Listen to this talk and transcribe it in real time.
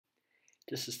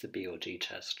This is the BOD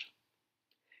test.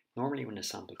 Normally when a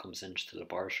sample comes into the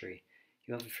laboratory,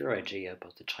 you have a fair idea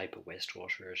about the type of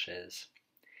wastewater it is.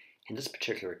 In this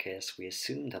particular case, we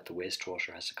assume that the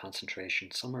wastewater has a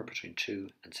concentration somewhere between 2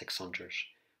 and 600,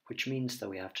 which means that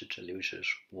we have to dilute it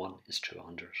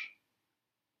 1:100.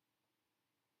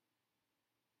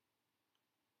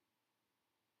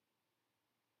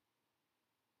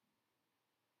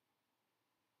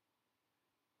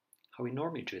 How we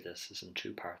normally do this is in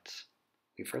two parts.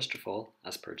 We first of all,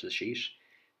 as per the sheet,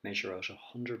 measure out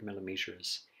 100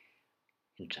 millimeters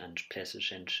and place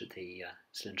it into the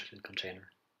cylindrical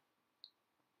container.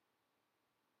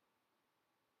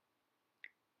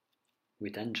 We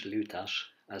then dilute that,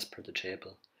 as per the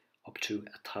table, up to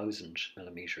 1000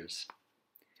 millimeters.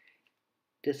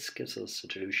 This gives us a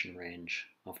dilution range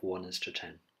of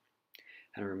 1:10.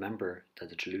 And remember that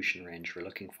the dilution range we're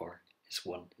looking for is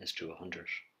 1:100.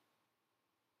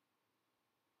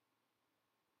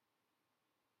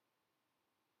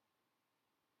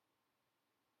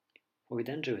 What we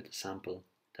then do with the sample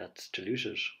that's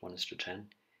diluted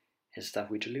 1:10 is that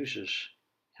we dilute it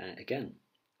again.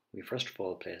 We first of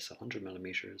all place 100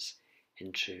 millimeters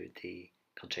into the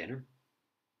container.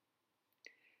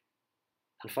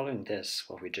 And following this,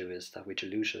 what we do is that we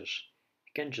dilute it,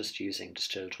 again just using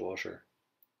distilled water,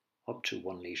 up to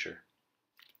 1 litre.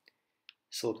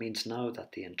 So it means now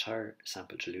that the entire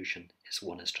sample dilution is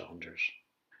 1:100.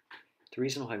 The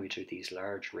reason why we do these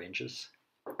large ranges,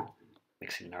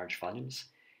 mixing large volumes,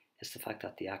 is the fact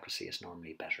that the accuracy is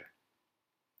normally better.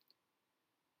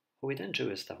 What we then do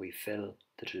is that we fill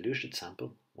the diluted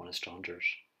sample, 1:100,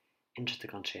 into the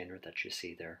container that you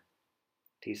see there.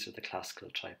 These are the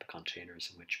classical type of containers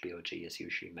in which BOD is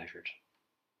usually measured.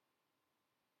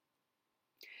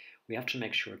 We have to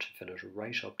make sure to fill it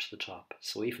right up to the top,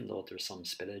 so even though there's some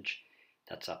spillage,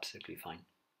 that's absolutely fine.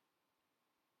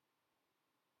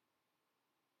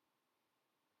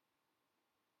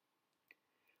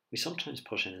 We sometimes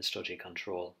put in a study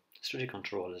control. Study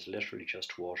control is literally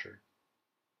just water.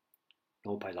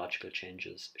 No biological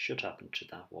changes should happen to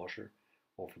that water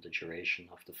over the duration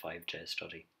of the 5-day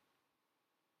study.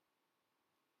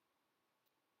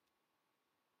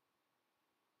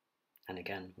 And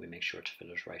again, we make sure to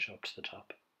fill it right up to the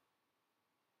top.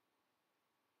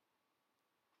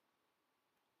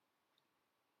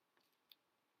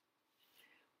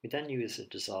 We then use a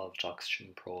dissolved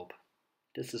oxygen probe.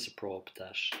 This is a probe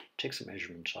that takes a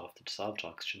measurement of the dissolved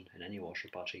oxygen in any water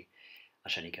body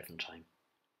at any given time.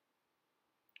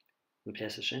 We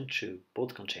place it into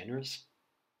both containers.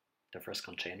 The first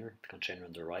container, the container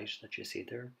on the right that you see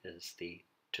there, is the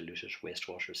diluted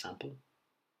wastewater sample.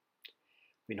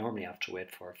 We normally have to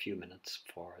wait for a few minutes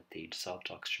for the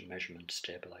dissolved oxygen measurement to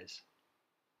stabilize.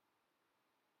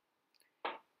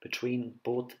 Between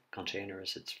both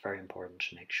containers, it's very important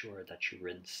to make sure that you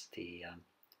rinse the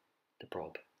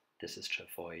probe. This is to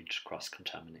avoid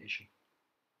cross-contamination.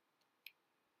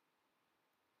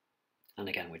 And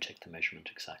again, we take the measurement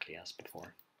exactly as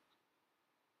before.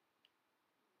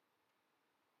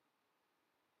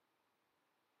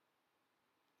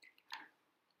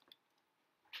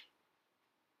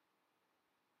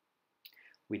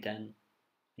 We then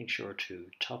make sure to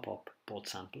top up both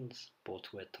samples,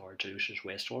 both with our diluted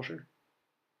wastewater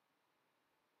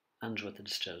and with the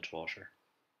distilled water.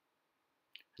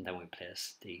 And then we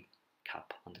place the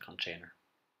cap on the container.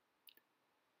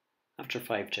 After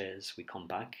 5 days, we come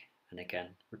back and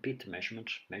again repeat the measurement,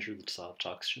 measure the dissolved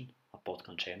oxygen of both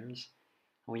containers,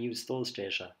 and we use those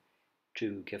data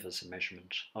to give us a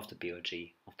measurement of the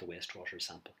BOD of the wastewater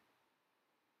sample.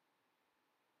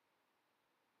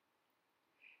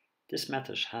 This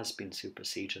method has been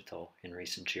superseded though in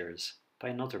recent years by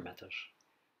another method,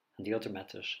 and the other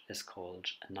method is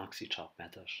called an oxytop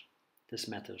method. This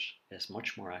method is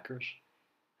much more accurate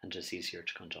and is easier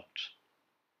to conduct.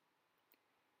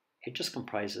 It just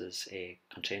comprises a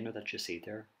container that you see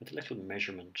there with a little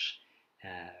measurement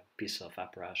piece of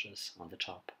apparatus on the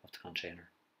top of the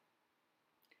container.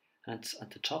 And it's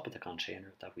at the top of the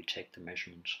container that we take the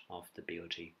measurement of the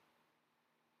BOD.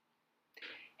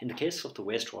 In the case of the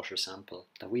wastewater sample,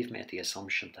 that we've made the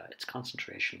assumption that its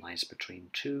concentration lies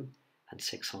between 2 and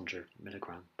 600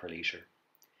 milligram per litre.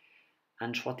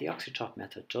 And what the oxytop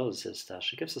method does is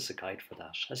that it gives us a guide for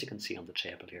that, as you can see on the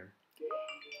table here.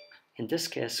 In this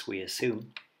case, we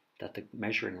assume that the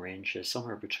measuring range is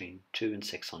somewhere between 2 and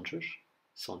 600.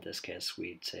 So in this case,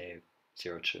 we'd say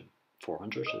 0 to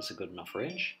 400 is a good enough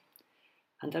range.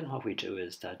 And then what we do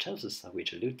is that it tells us that we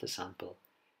dilute the sample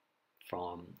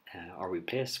or we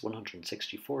place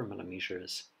 164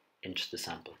 millimeters into the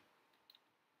sample.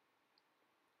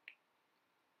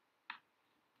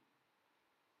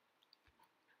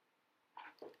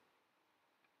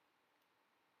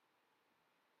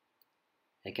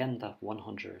 Again, that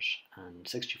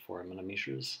 164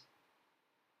 millimeters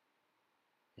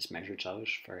is measured out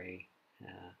very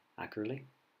accurately.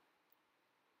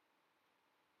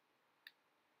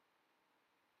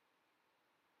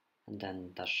 And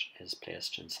then that is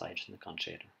placed inside in the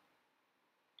container.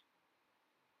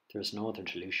 There is no other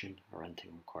dilution or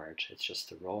anything required, it's just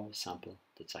the raw sample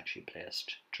that's actually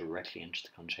placed directly into the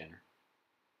container.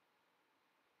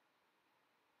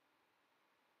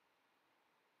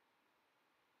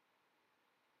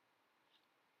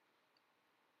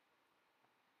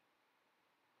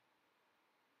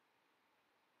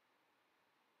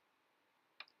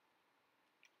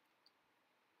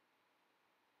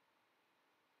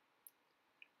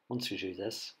 Once we do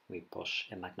this, we put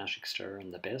a magnetic stirrer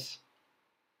in the base.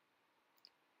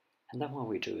 And then what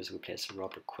we do is we place a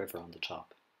rubber quiver on the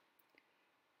top.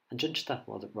 And into that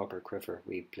rubber quiver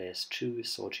we place 2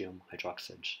 sodium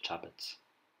hydroxide tablets,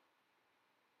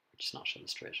 which is not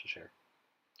illustrated here.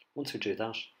 Once we do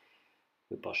that,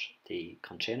 we put the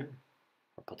container,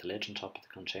 or put the lid on top of the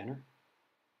container.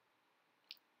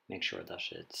 Make sure that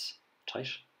it's tight.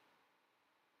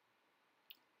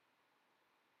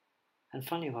 And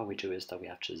finally what we do is that we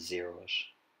have to zero it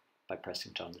by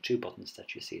pressing down the 2 buttons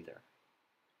that you see there.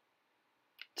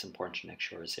 It's important to make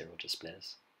sure zero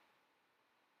displays.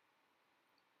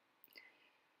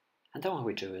 And then what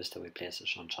we do is that we place it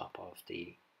on top of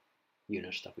the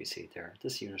unit that we see there.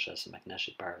 This unit has a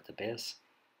magnetic bar at the base,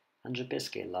 and it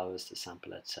basically allows the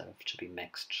sample itself to be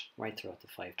mixed right throughout the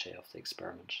 5-day of the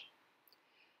experiment.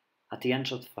 At the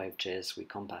end of the 5 days we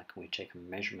come back and we take a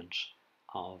measurement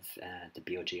of the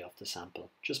BOD of the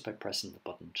sample just by pressing the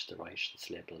button to the right that's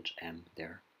labelled M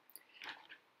there.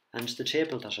 And the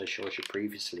table that I showed you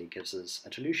previously gives us a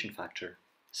dilution factor.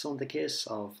 So in the case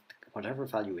of whatever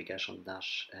value we get on that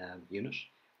unit,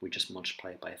 we just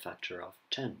multiply it by a factor of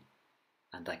 10.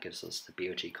 And that gives us the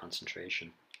BOD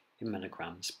concentration in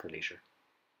milligrams per litre.